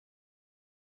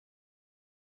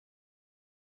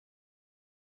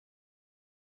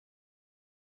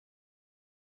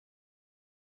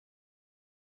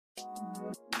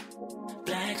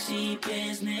Black sheep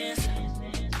business,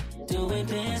 doing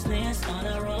business on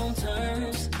our own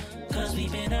terms, cause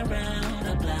we've been around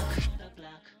the block.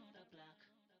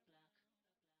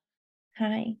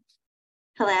 Hi.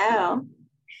 Hello.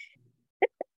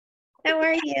 How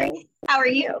are you? How are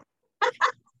you?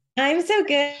 I'm so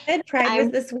good. Pride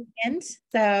was this weekend,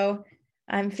 so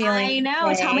I'm feeling I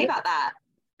know. okay. Tell me about that.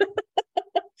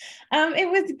 It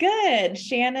was good.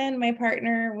 Shannon, my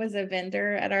partner, was a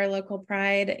vendor at our local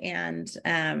Pride and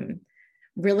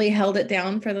really held it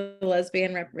down for the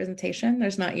lesbian representation.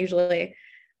 There's not usually,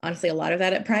 honestly, a lot of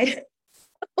that at Pride.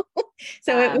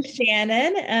 So it was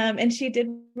Shannon, and she did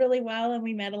really well, and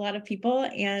we met a lot of people,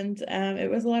 and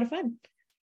it was a lot of fun.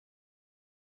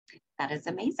 That is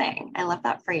amazing. I love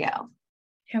that for you.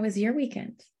 How was your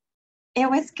weekend? It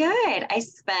was good. I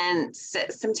spent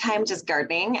some time just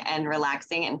gardening and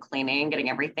relaxing and cleaning, getting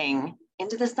everything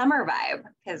into the summer vibe,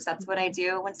 because that's what I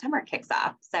do when summer kicks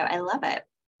off. So I love it.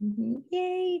 Mm-hmm.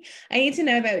 Yay. I need to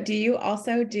know though, do you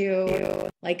also do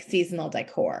like seasonal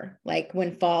decor? Like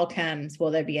when fall comes,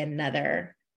 will there be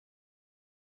another?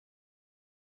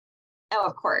 Oh,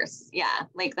 of course. Yeah.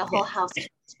 Like the whole house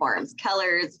transforms,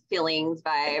 colors, feelings,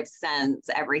 vibes, scents,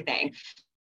 everything.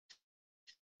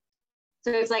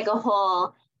 So it's like a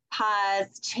whole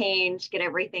pause, change, get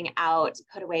everything out,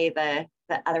 put away the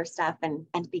other stuff and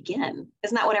begin.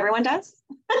 Isn't that what everyone does?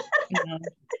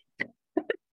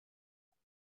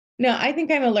 No, I think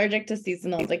I'm allergic to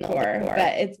seasonal decor,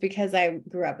 but it's because I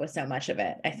grew up with so much of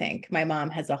it. I think my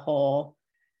mom has a whole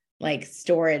like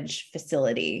storage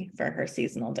facility for her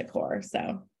seasonal decor.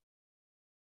 So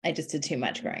I just did too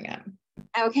much growing up.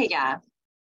 Okay. Yeah.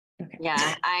 Okay.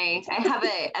 Yeah. I have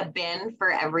a bin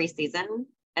for every season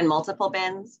and multiple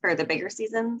bins for the bigger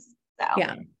seasons. So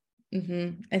yeah.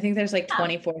 Mm-hmm. I think there's like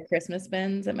 24 Christmas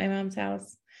bins at my mom's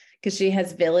house because she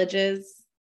has villages,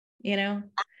 you know?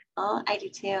 Oh, I do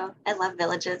too. I love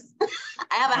villages.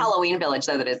 I have a Halloween village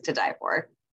though that is to die for.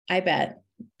 I bet.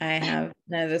 I have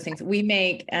none of those things. We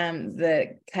make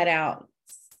the cutout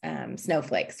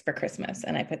snowflakes for Christmas,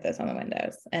 and I put those on the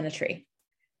windows and a tree.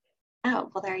 Oh,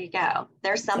 well, there you go.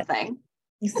 There's something.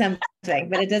 Something,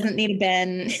 but it doesn't need a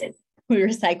bin. We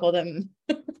recycle them.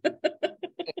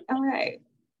 All right.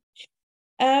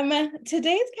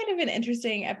 Today's kind of an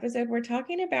interesting episode. We're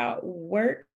talking about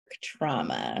work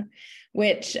trauma,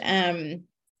 which I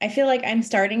feel like I'm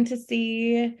starting to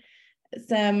see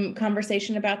some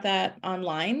conversation about that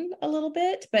online a little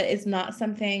bit, but it's not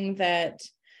something that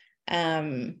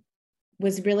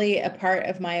was really a part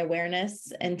of my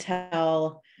awareness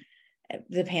until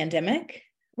the pandemic,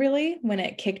 really, when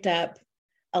it kicked up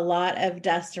a lot of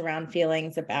dust around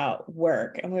feelings about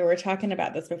work. And we were talking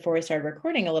about this before we started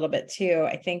recording a little bit too.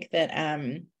 I think that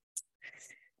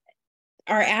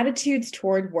our attitudes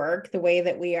toward work, the way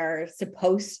that we are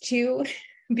supposed to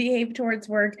behave towards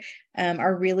work,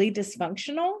 are really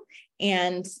dysfunctional.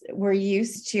 And we're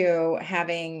used to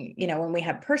having, you know, when we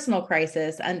have personal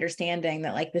crisis, understanding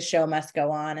that like the show must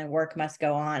go on and work must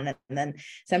go on. And then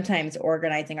sometimes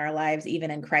organizing our lives,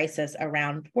 even in crisis,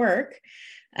 around work.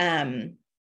 And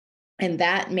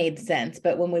that made sense.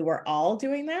 But when we were all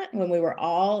doing that, when we were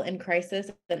all in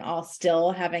crisis and all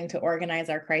still having to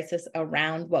organize our crisis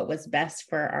around what was best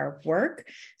for our work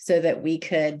so that we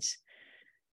could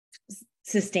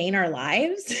sustain our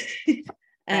lives.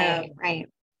 Right.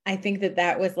 I think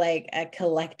that was like a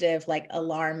collective, like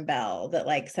alarm bell that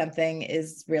like something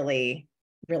is really,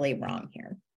 really wrong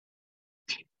here.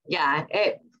 Yeah,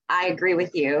 I agree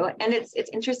with you. And it's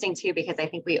interesting too, because I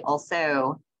think we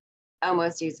also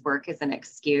almost use work as an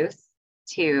excuse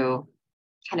to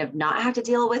kind of not have to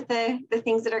deal with the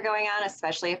things that are going on,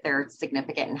 especially if they're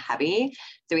significant and heavy.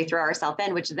 So we throw ourselves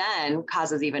in, which then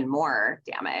causes even more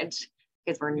damage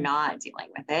because we're not dealing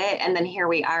with it. And then here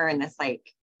we are in this like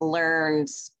learned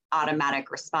automatic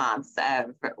response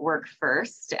of work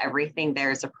first. Everything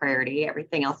there's a priority.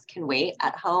 Everything else can wait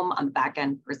at home, on the back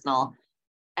end, personal.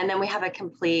 And then we have a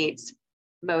complete,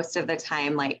 most of the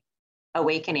time, like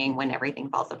awakening when everything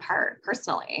falls apart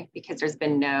personally, because there's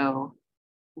been no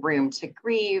room to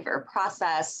grieve or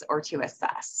process or to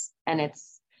assess. And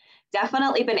it's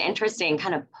definitely been interesting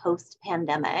kind of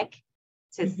post-pandemic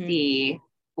to see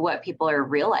what people are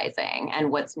realizing and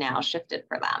what's now shifted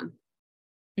for them.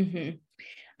 Mm-hmm.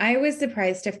 I was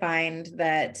surprised to find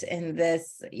that in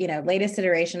this, you know, latest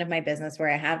iteration of my business where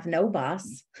I have no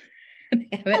boss, I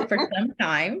haven't for some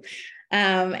time,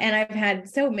 And I've had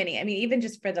so many, I mean, even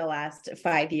just for the last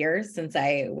 5 years since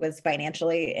I was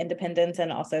financially independent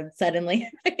and also suddenly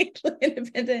financially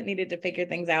independent, needed to figure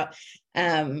things out.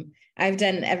 I've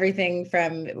done everything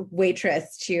from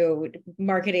waitress to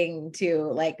marketing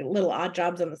to like little odd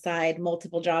jobs on the side,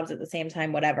 multiple jobs at the same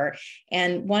time, whatever.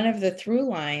 And one of the through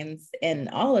lines in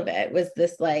all of it was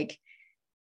this like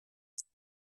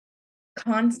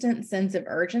constant sense of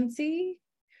urgency,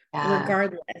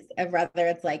 regardless of whether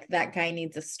it's like that guy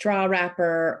needs a straw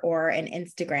wrapper or an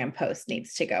Instagram post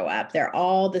needs to go up. They're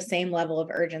all the same level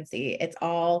of urgency. It's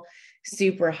all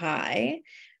super high.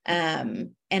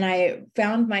 And I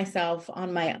found myself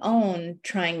on my own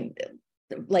trying,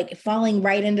 like falling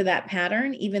right into that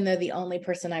pattern, even though the only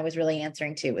person I was really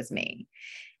answering to was me.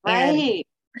 Right.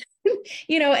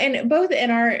 And and both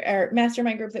in our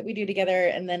mastermind group that we do together,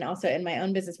 and then also in my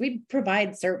own business, we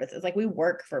provide services. Like we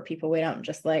work for people. We don't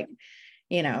just like,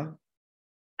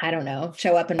 I don't know,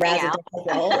 show up and razzle.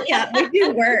 Yeah, we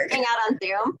do work. Hang out on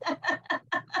Zoom.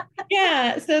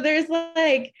 Yeah. So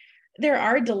there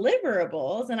are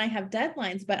deliverables and I have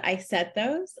deadlines, but I set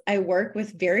those. I work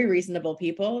with very reasonable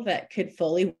people that could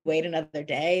fully wait another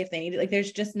day if they need it. Like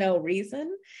there's just no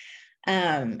reason.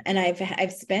 And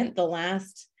I've spent the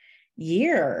last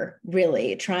year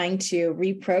really trying to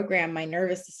reprogram my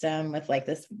nervous system with like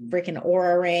this freaking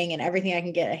Aura ring and everything I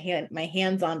can get my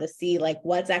hands on to see like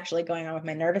what's actually going on with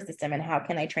my nervous system and how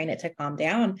can I train it to calm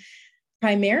down,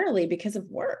 primarily because of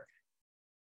work.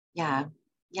 Yeah.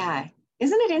 Yeah.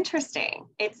 Isn't it interesting?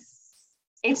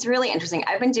 It's really interesting.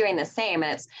 I've been doing the same,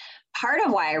 and it's part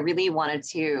of why I really wanted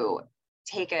to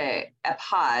take a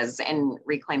pause and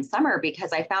reclaim summer,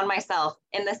 because I found myself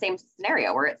in the same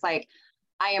scenario where it's like,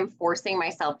 I am forcing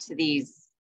myself to these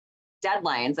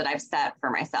deadlines that I've set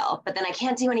for myself, but then I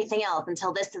can't do anything else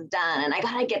until this is done. And I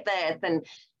got to get this, and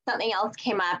something else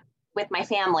came up with my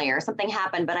family or something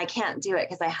happened, but I can't do it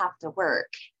because I have to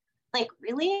work. Like,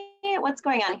 really? What's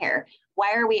going on here?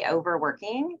 Why are we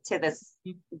overworking to this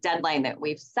deadline that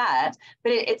we've set?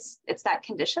 But it's that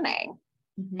conditioning,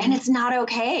 and it's not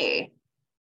okay.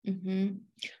 Mm-hmm.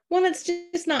 Well, it's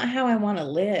just not how I want to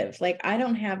live. Like, I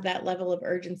don't have that level of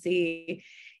urgency,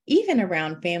 even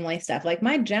around family stuff. Like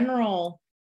my general,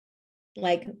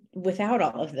 like without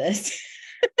all of this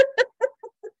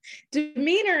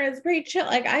demeanor is pretty chill.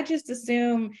 Like I just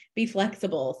assume be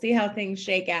flexible, see how things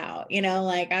shake out.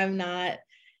 Like I'm not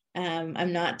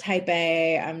type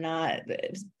A. I'm not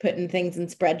putting things in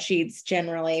spreadsheets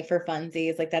generally for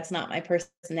funsies. Like that's not my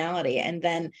personality. And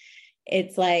then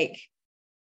it's like,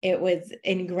 it was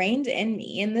ingrained in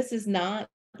me. And this is not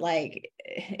like,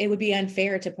 it would be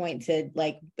unfair to point to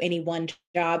like any one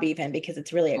job, even because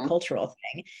it's really a cultural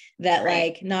thing that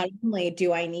like, not only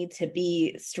do I need to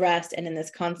be stressed and in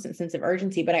this constant sense of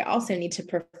urgency, but I also need to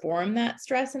perform that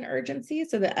stress and urgency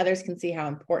so that others can see how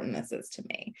important this is to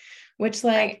me, which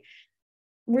like,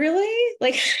 really,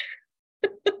 like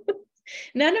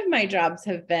none of my jobs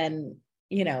have been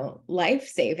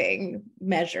life-saving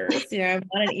measures. I'm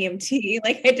not an EMT.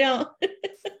 Like I don't.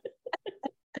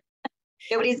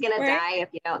 Nobody's going to die if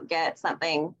you don't get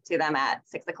something to them at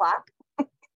 6:00.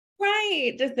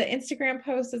 Right. Just the Instagram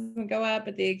post doesn't go up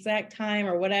at the exact time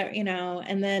or whatever,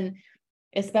 and then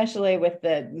especially with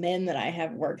the men that I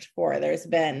have worked for, there's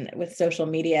been with social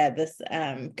media, this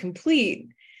complete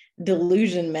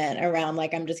delusionment around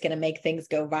like, I'm just going to make things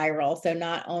go viral. So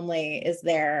not only is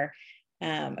there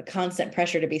a constant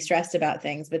pressure to be stressed about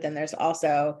things, but then there's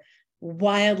also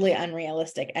wildly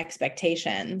unrealistic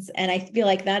expectations. And I feel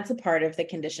like that's a part of the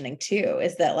conditioning too,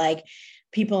 is that like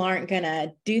people aren't going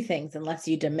to do things unless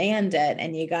you demand it,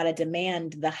 and you got to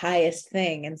demand the highest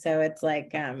thing. And so it's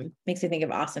like, makes me think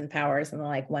of Austin Powers and the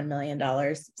like $1 million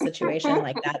situation.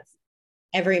 Like that's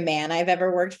every man I've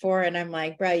ever worked for. And I'm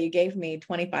like, bro, you gave me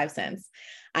 25 cents.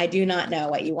 I do not know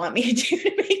what you want me to do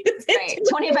to make this. Right.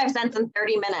 25 cents and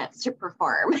 30 minutes to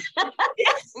perform.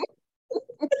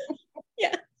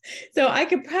 Yeah. So I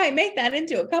could probably make that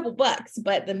into a couple bucks,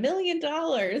 but the $1 million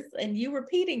and you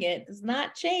repeating it does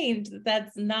not change that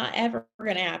that's not ever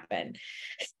going to happen.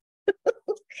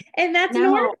 And that's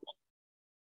normal.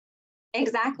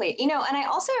 Exactly. And I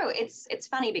also, it's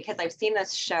funny because I've seen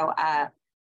this show up,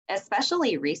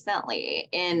 especially recently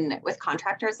with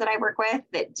contractors that I work with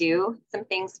that do some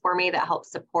things for me that help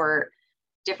support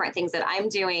different things that I'm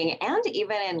doing, and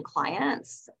even in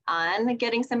clients on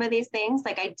getting some of these things.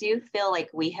 Like I do feel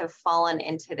like we have fallen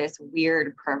into this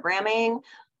weird programming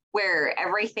where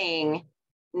everything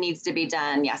needs to be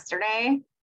done yesterday.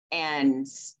 And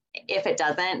if it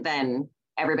doesn't, then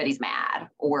everybody's mad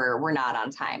or we're not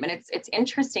on time. And it's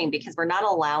interesting because we're not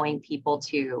allowing people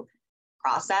to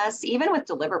process, even with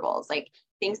deliverables. Like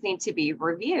things need to be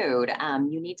reviewed.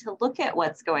 You need to look at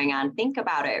what's going on, think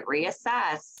about it,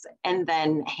 reassess, and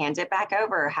then hand it back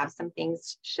over, have some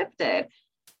things shifted.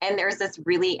 And there's this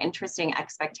really interesting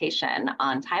expectation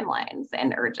on timelines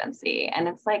and urgency. And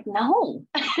it's like, no,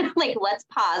 like, let's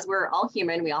pause. We're all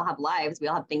human. We all have lives. We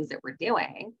all have things that we're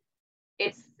doing.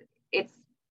 It's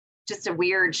just a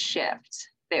weird shift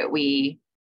that we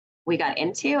got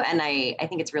into. And I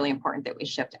think it's really important that we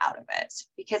shift out of it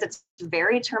because it's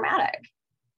very traumatic.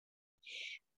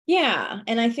 Yeah.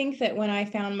 And I think that when I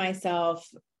found myself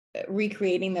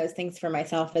recreating those things for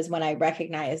myself is when I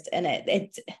recognized, and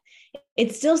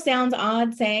it still sounds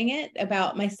odd saying it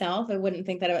about myself. I wouldn't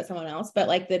think that about someone else, but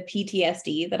like the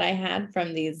PTSD that I had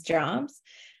from these jobs,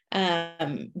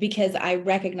 because I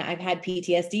recognize I've had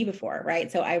PTSD before,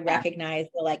 right? So I recognize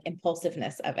the like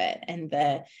impulsiveness of it, and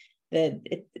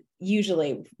it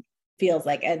usually feels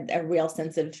like a real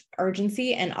sense of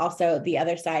urgency, and also the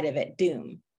other side of it,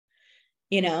 doom.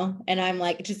 And I'm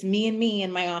like, just me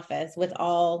in my office with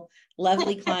all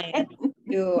lovely clients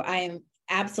who I am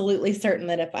absolutely certain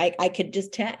that if I could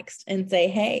just text and say,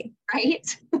 hey,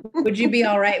 right, would you be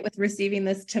all right with receiving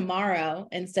this tomorrow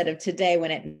instead of today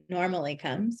when it normally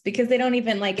comes? Because they don't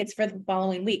even it's for the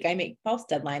following week. I make false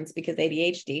deadlines because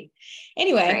ADHD.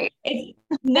 Anyway, right.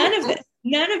 None of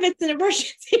it's an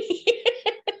emergency.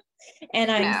 And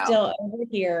I'm still over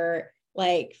here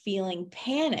feeling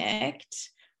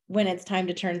panicked when it's time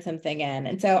to turn something in.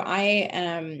 And so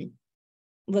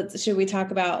should we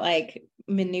talk about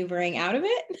maneuvering out of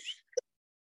it?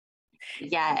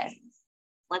 Yes.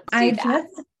 Let's do that.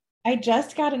 I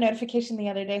just got a notification the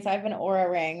other day. So I have an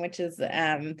Oura Ring, which is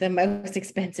the most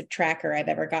expensive tracker I've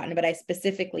ever gotten, but I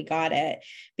specifically got it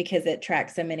because it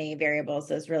tracks so many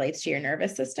variables as relates to your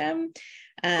nervous system.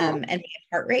 And the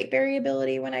heart rate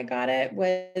variability when I got it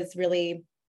was really,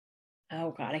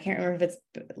 oh God, I can't remember if it's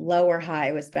low or high.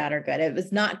 It was bad or good. It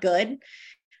was not good.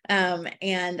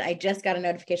 And I just got a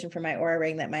notification from my Oura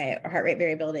Ring that my heart rate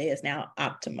variability is now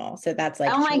optimal. So that's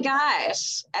oh my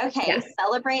gosh. Okay. Yeah.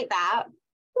 Celebrate that.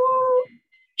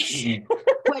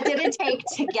 What did it take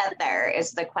to get there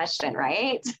is the question,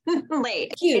 right?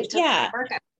 Huge. Yeah.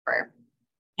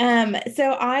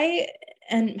 So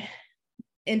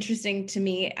interesting to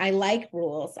me, I like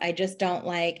rules. I just don't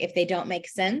like if they don't make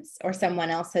sense or someone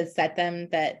else has set them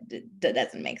that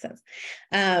doesn't make sense.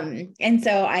 And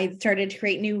so I started to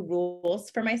create new rules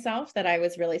for myself that I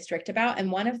was really strict about.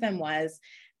 And one of them was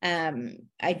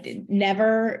I did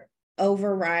never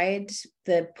override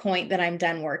the point that I'm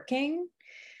done working.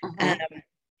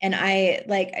 And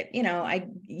I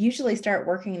usually start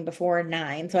working before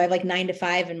 9. So I have 9 to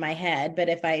 5 in my head, but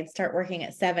if I start working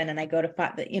at 7 and I go to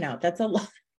 5, that's a lot.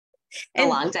 A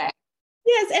long day.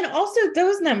 Yes. And also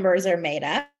those numbers are made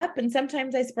up, and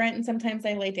sometimes I sprint and sometimes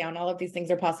I lay down. All of these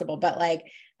things are possible, but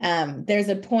there's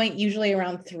a point usually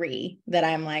around 3 that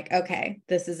I'm like, okay,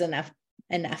 this is enough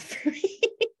for me.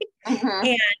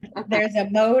 And there's a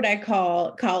mode I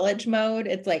call college mode.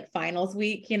 It's finals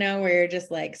week, where you're just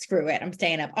screw it. I'm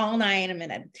staying up all night. I'm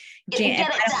gonna get it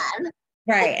done.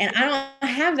 Right. And I don't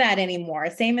have that anymore.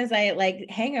 Same as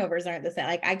hangovers aren't the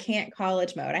same. I can't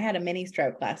college mode. I had a mini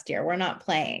stroke last year. We're not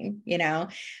playing,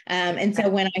 and so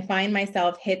when I find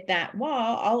myself hit that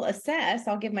wall, I'll assess,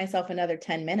 I'll give myself another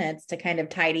 10 minutes to kind of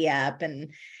tidy up.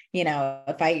 And,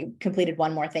 if I completed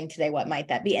one more thing today, what might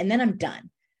that be? And then I'm done.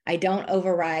 I don't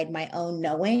override my own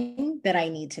knowing that I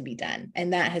need to be done.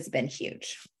 And that has been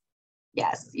huge.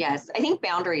 Yes. I think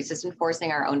boundaries, just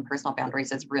enforcing our own personal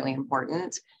boundaries is really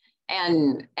important.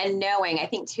 And knowing, I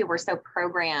think too, we're so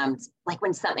programmed,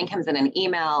 when something comes in an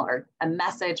email or a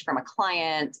message from a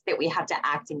client, that we have to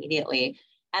act immediately.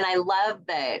 And I love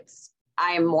that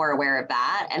I'm more aware of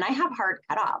that. And I have hard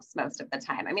cutoffs most of the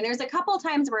time. I mean, there's a couple of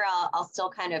times where I'll still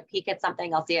kind of peek at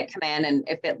something, I'll see it come in, and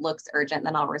if it looks urgent,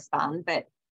 then I'll respond. But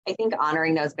I think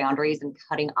honoring those boundaries and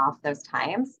cutting off those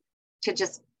times to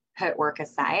just put work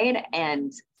aside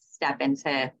and step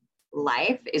into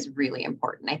life is really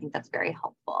important. I think that's very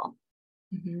helpful.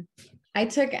 I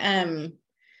took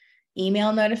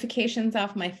email notifications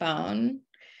off my phone,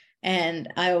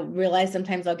 and I realize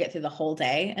sometimes I'll get through the whole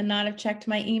day and not have checked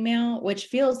my email, which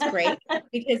feels great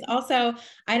because also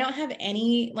I don't have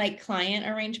any client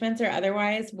arrangements or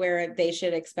otherwise where they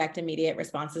should expect immediate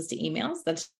responses to emails.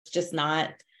 That's just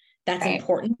not, that's right.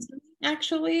 Important to me,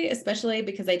 actually, especially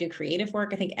because I do creative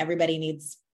work. I think everybody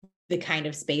needs the kind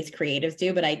of space creatives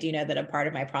do, but I do know that a part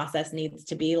of my process needs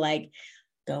to be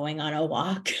going on a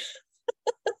walk.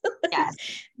 Yes.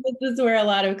 This is where a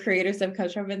lot of creative stuff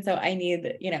comes from. And so I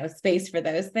need, space for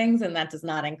those things. And that does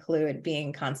not include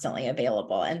being constantly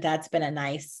available. And that's been a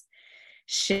nice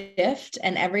shift.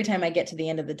 And every time I get to the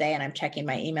end of the day and I'm checking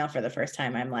my email for the first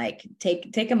time, I'm like,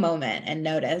 take a moment and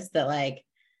notice that like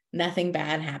nothing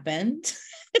bad happened.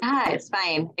 Yeah, it's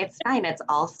fine. It's fine. It's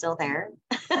all still there.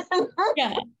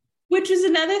 Yeah. Which is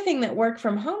another thing that work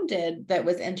from home did that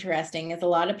was interesting, is a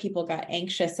lot of people got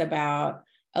anxious about,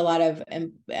 a lot of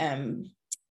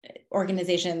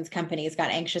organizations, companies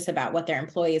got anxious about what their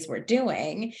employees were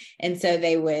doing. And so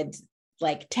they would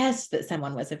like test that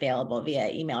someone was available via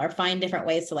email, or find different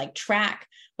ways to like track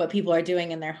what people are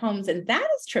doing in their homes. And that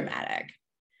is traumatic.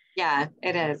 Yeah,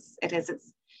 it is.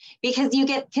 It's because you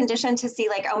get conditioned to see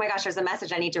like, oh my gosh, there's a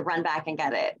message, I need to run back and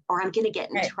get it, or I'm going to get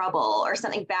in trouble, or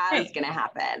something bad is going to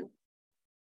happen.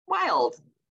 Wild.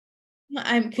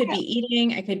 I could be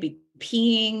eating, I could be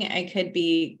peeing, I could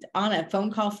be on a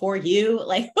phone call for you.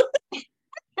 Like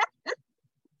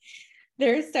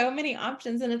there's so many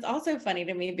options. And it's also funny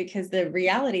to me because the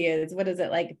reality is, what is it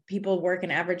like? People work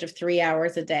an average of 3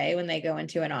 hours a day when they go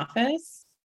into an office.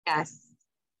 Yes.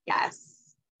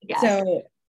 So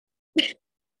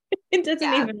it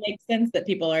doesn't even make sense that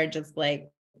people are just like,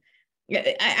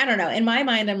 I don't know. In my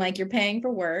mind, I'm like, you're paying for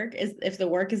work. If the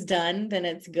work is done, then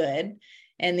it's good.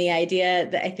 And the idea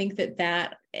that I think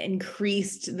that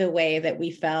increased the way that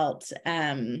we felt,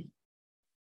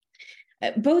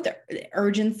 both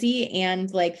urgency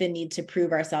and like the need to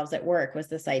prove ourselves at work, was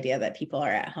this idea that people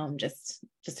are at home just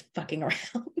fucking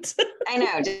around. I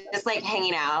know, just like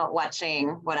hanging out,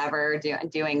 watching whatever,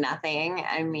 doing nothing.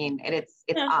 I mean, it's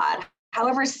odd.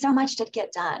 However, so much did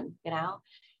get done, you know.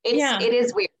 It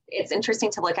is weird. It's interesting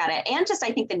to look at it, and just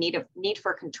I think the need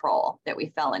for control that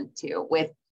we fell into with,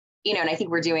 you know, and I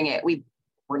think we're doing it.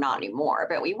 We're not anymore,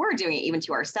 but we were doing it even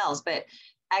to ourselves. But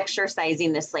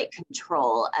exercising this like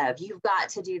control of, you've got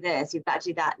to do this, you've got to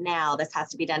do that now, this has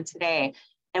to be done today.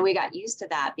 And we got used to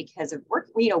that because of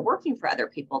working for other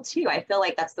people too. I feel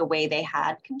like that's the way they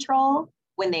had control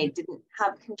when they didn't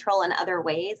have control in other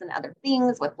ways and other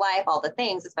things with life, all the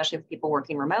things, especially with people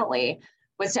working remotely,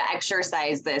 was to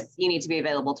exercise this. You need to be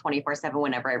available 24/7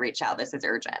 whenever I reach out. This is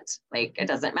urgent. Like, it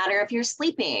doesn't matter if you're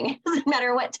sleeping, it doesn't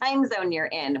matter what time zone you're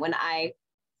in. When I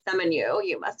summon you,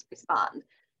 you must respond.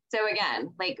 So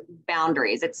again, like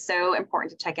boundaries, it's so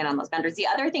important to check in on those boundaries. The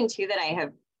other thing too that I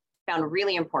have found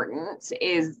really important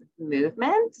is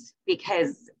movement,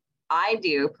 because I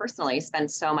do personally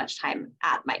spend so much time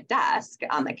at my desk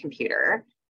on the computer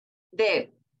that,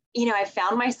 you know, I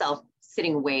found myself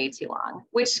sitting way too long,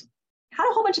 which had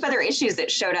a whole bunch of other issues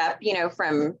that showed up, you know,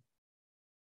 from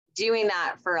doing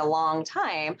that for a long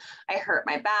time. I hurt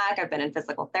my back. I've been in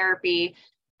physical therapy.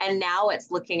 And now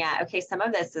it's looking at, okay, some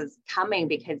of this is coming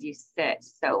because you sit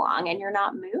so long and you're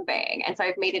not moving. And so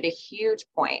I've made it a huge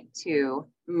point to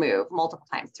move multiple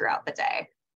times throughout the day,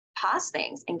 pause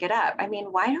things and get up. I mean,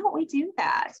 why don't we do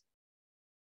that?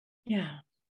 Yeah.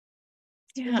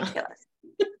 Ridiculous.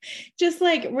 Just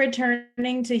like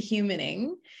returning to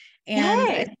humaning.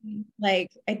 And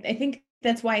I think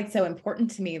that's why it's so important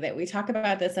to me that we talk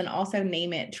about this and also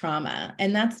name it trauma.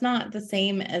 And that's not the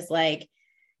same as like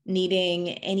needing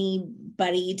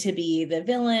anybody to be the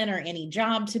villain or any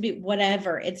job to be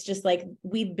whatever. It's just like,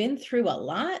 we've been through a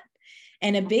lot.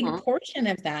 And a big portion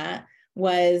of that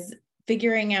was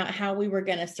figuring out how we were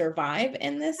going to survive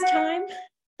in this time.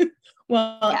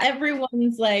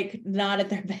 Everyone's like not at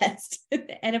their best.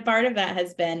 And a part of that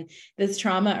has been this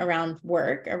trauma around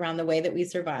work, around the way that we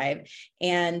survive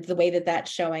and the way that that's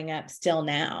showing up still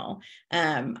now.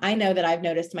 I know that I've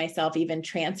noticed myself even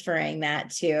transferring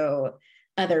that to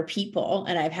other people.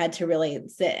 And I've had to really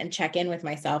sit and check in with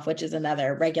myself, which is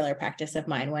another regular practice of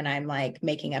mine when I'm like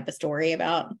making up a story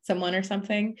about someone or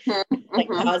something, like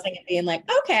pausing and being like,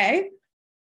 okay,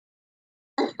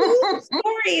 whose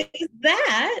story is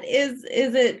that? Is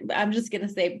it, I'm just going to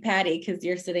say Patty, because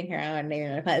you're sitting here, I don't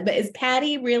know, but is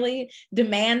Patty really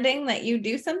demanding that you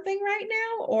do something right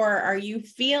now? Or are you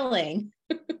feeling?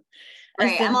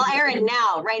 Right. I'm all iron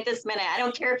now, right this minute. I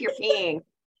don't care if you're peeing.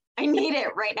 I need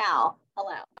it right now.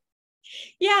 Hello.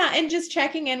 Yeah. And just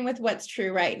checking in with what's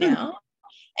true right now.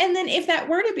 And then if that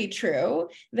were to be true,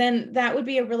 then that would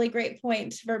be a really great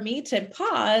point for me to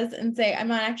pause and say, I'm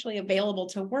not actually available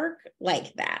to work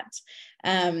like that.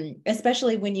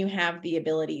 Especially when you have the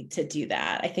ability to do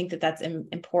that. I think that that's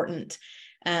important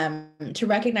to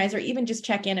recognize, or even just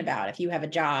check in about if you have a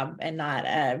job and not,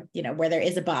 where there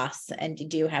is a boss and you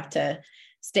do have to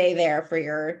stay there for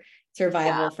your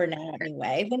survival for now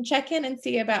anyway, then check in and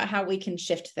see about how we can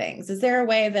shift things. Is there a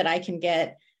way that I can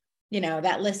get,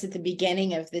 that list at the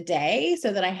beginning of the day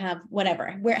so that I have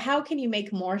whatever, how can you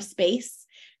make more space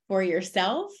for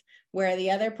yourself where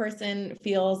the other person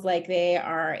feels like they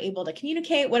are able to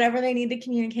communicate whatever they need to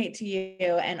communicate to you.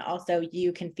 And also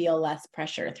you can feel less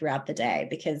pressure throughout the day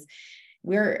because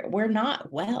we're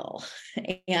not well.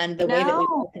 And the way that we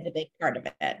work is a big part of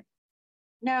it.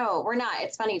 No, we're not.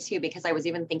 It's funny too, because I was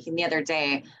even thinking the other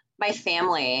day, my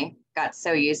family got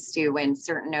so used to when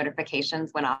certain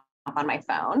notifications went off on my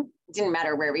phone. It didn't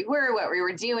matter where we were, what we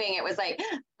were doing. It was like,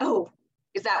 oh,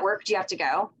 is that work? Do you have to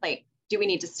go? Like, do we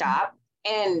need to stop?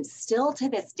 And still to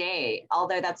this day,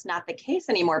 although that's not the case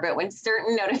anymore, but when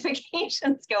certain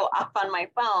notifications go off on my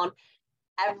phone,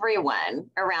 everyone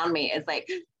around me is like,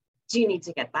 do you need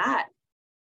to get that?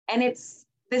 And it's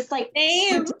this like,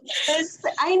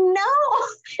 I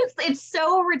know it's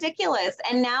so ridiculous.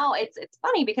 And now it's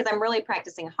funny because I'm really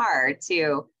practicing hard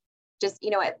to just,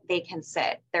 you know what, they can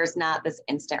sit. There's not this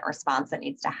instant response that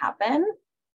needs to happen.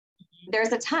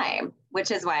 There's a time,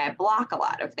 which is why I block a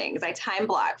lot of things. I time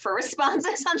block for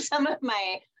responses on some of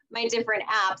my different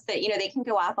apps that, you know, they can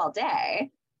go off all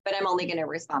day, but I'm only going to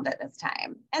respond at this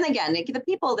time. And again, the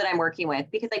people that I'm working with,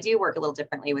 because I do work a little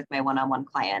differently with my one-on-one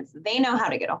clients, they know how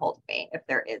to get a hold of me if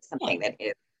there is something that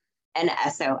is an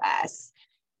SOS,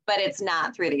 but it's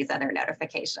not through these other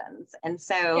notifications. And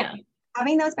so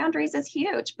having those boundaries is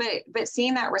huge, but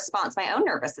seeing that response, my own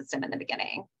nervous system in the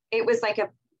beginning, it was like a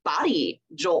body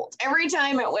jolt every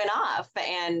time it went off,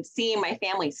 and seeing my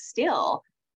family still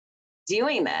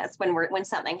doing this when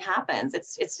something happens,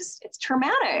 it's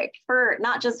traumatic for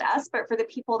not just us, but for the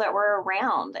people that were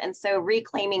around. And so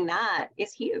reclaiming that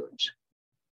is huge.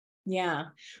 Yeah.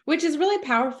 Which is really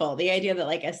powerful. The idea that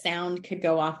like a sound could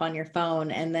go off on your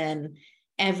phone and then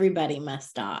everybody must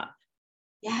stop.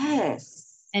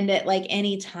 Yes. And at like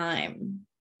any time.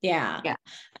 Yeah.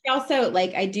 I also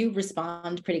like, I do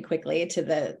respond pretty quickly to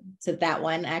that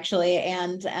one actually.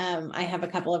 And I have a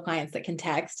couple of clients that can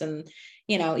text and,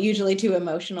 you know, usually to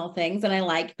emotional things. And I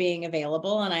like being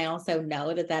available. And I also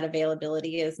know that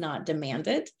availability is not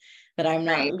demanded, that I'm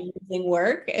not losing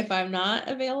work if I'm not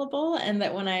available. And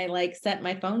that when I like set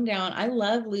my phone down, I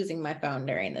love losing my phone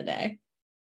during the day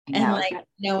and like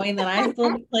knowing that I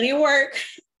still have plenty of work.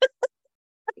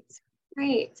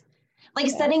 Right. Like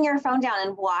setting your phone down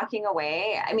and walking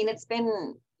away. I mean, it's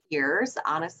been years,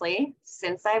 honestly,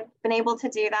 since I've been able to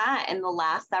do that. In the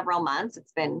last several months,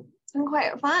 it's been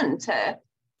quite fun to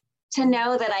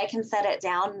know that I can set it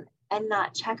down and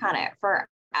not check on it for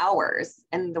hours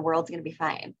and the world's going to be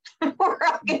fine. We're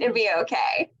all going to be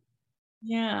okay.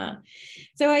 Yeah.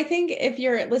 So I think if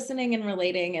you're listening and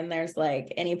relating and there's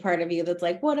like any part of you that's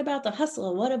like, what about the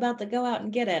hustle? What about the go out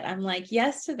and get it? I'm like,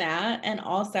 yes to that. And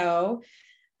also,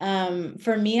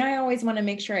 for me, I always want to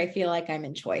make sure I feel like I'm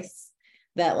in choice,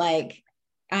 that like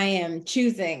I am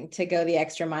choosing to go the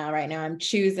extra mile right now. I'm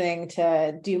choosing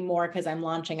to do more because I'm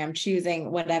launching, I'm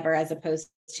choosing whatever, as opposed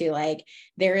to like,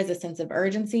 there is a sense of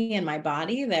urgency in my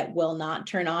body that will not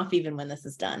turn off even when this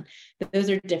is done. But those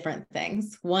are different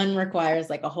things. One requires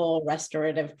like a whole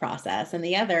restorative process. And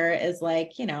the other is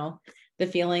like, you know, the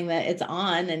feeling that it's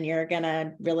on and you're going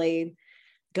to really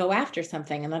go after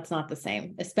something. And that's not the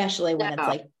same, especially when it's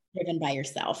like driven by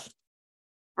yourself.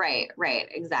 Right.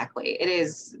 Exactly. It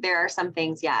is. There are some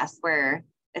things, yes, where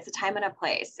it's a time and a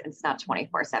place. It's not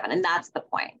 24/7. And that's the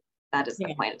point. That is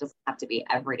the point. It doesn't have to be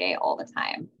every day, all the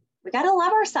time. We got to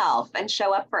love ourselves and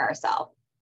show up for ourselves.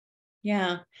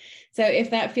 Yeah. So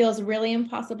if that feels really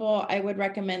impossible, I would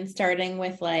recommend starting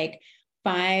with like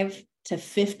 5 to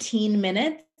 15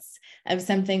 minutes of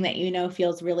something that you know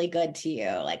feels really good to you,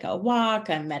 like a walk,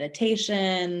 a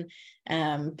meditation,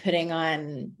 putting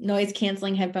on noise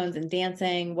canceling headphones and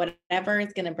dancing, whatever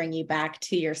is going to bring you back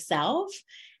to yourself.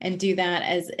 And do that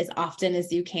as often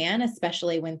as you can,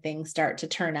 especially when things start to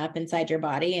turn up inside your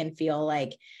body and feel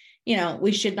like, you know,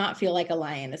 we should not feel like a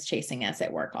lion is chasing us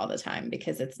at work all the time,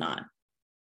 because it's not.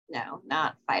 No,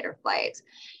 not fight or flight.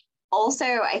 Also,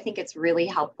 I think it's really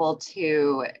helpful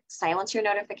to silence your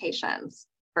notifications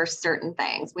for certain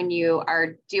things. When you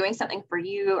are doing something for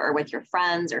you or with your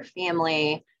friends or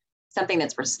family, something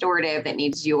that's restorative that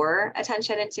needs your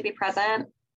attention and to be present,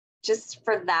 just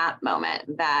for that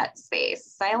moment, that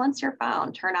space, silence your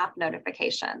phone, turn off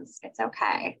notifications. It's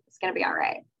okay. It's going to be all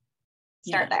right.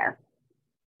 Start there.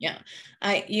 Yeah.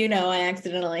 I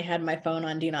accidentally had my phone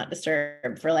on Do Not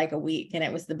Disturb for like a week, and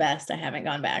it was the best. I haven't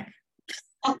gone back.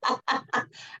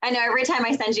 I know every time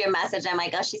I send you a message, I'm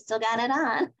like, oh, she still got it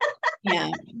on.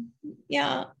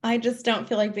 Yeah. I just don't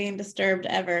feel like being disturbed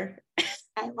ever.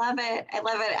 I love it.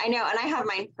 I know. And I have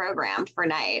mine programmed for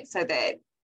night so that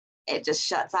it just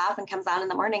shuts off and comes on in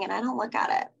the morning and I don't look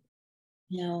at it.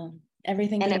 No,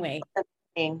 everything can wait. It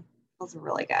feels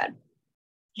really good.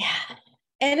 Yeah.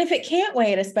 And if it can't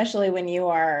wait, especially when you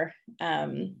are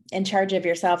in charge of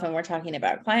yourself and we're talking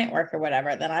about client work or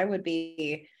whatever, then I would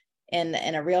be in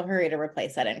a real hurry to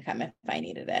replace that income if I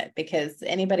needed it, because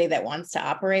anybody that wants to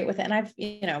operate with it,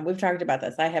 and we've talked about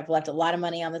this. I have left a lot of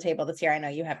money on the table this year. I know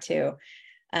you have too,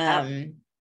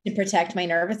 to protect my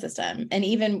nervous system. And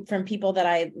even from people that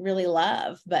I really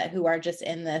love, but who are just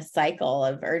in this cycle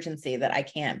of urgency that I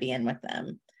can't be in with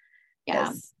them.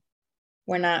 Yeah.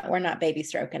 We're not baby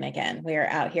stroking again. We are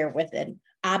out here with an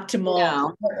optimal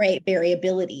heart rate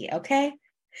variability. Okay.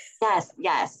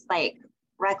 Yes. Like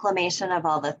reclamation of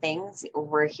all the things.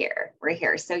 We're here.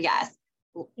 So yes,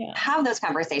 have those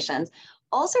conversations.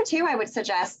 Also too, I would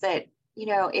suggest that,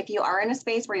 if you are in a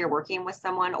space where you're working with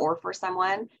someone or for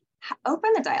someone,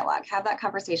 open the dialogue, have that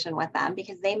conversation with them,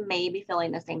 because they may be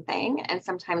feeling the same thing. And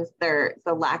sometimes there's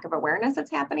the lack of awareness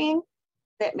that's happening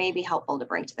that may be helpful to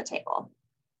bring to the table.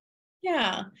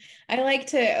 Yeah, I like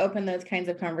to open those kinds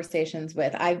of conversations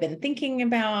with, I've been thinking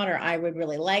about, or I would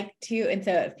really like to. And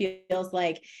so it feels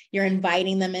like you're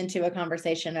inviting them into a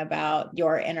conversation about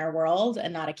your inner world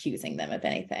and not accusing them of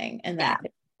anything. And that could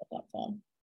be helpful.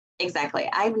 Exactly.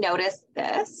 I've noticed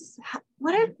this.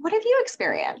 What have you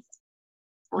experienced?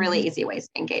 Really easy ways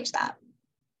to engage that.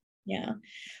 Yeah.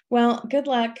 Well, good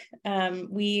luck.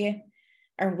 We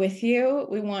are with you.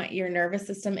 We want your nervous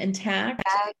system intact.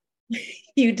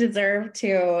 You deserve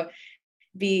to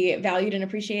be valued and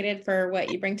appreciated for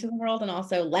what you bring to the world, and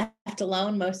also left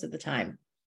alone most of the time.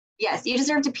 Yes, you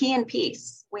deserve to pee in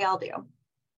peace. We all do.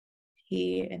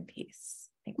 Pee in peace.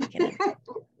 I think we can.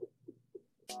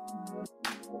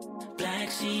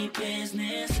 Black sheep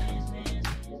business,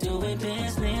 doing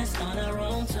business on our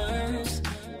own terms,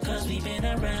 'cause we've been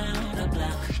around the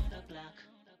block.